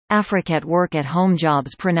Afrekete Work at Home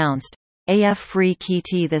jobs pronounced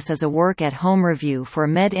Afrekete. This is a work at home review for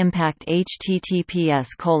Med Impact.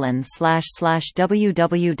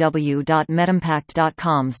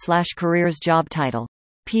 https://www.medimpact.com/careers. Job title: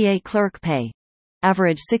 PA Clerk. Pay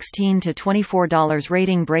average $16 to $24.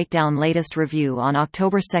 Rating breakdown. Latest review on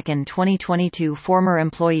October 2, 2022. Former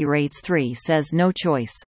employee rates 3, says no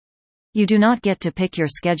choice. You do not get to pick your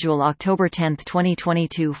schedule. October 10,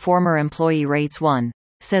 2022. Former employee rates 1,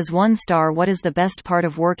 says 1 star. What is the best part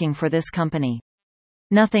of working for this company?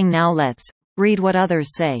 Nothing. Now let's read what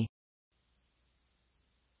others say.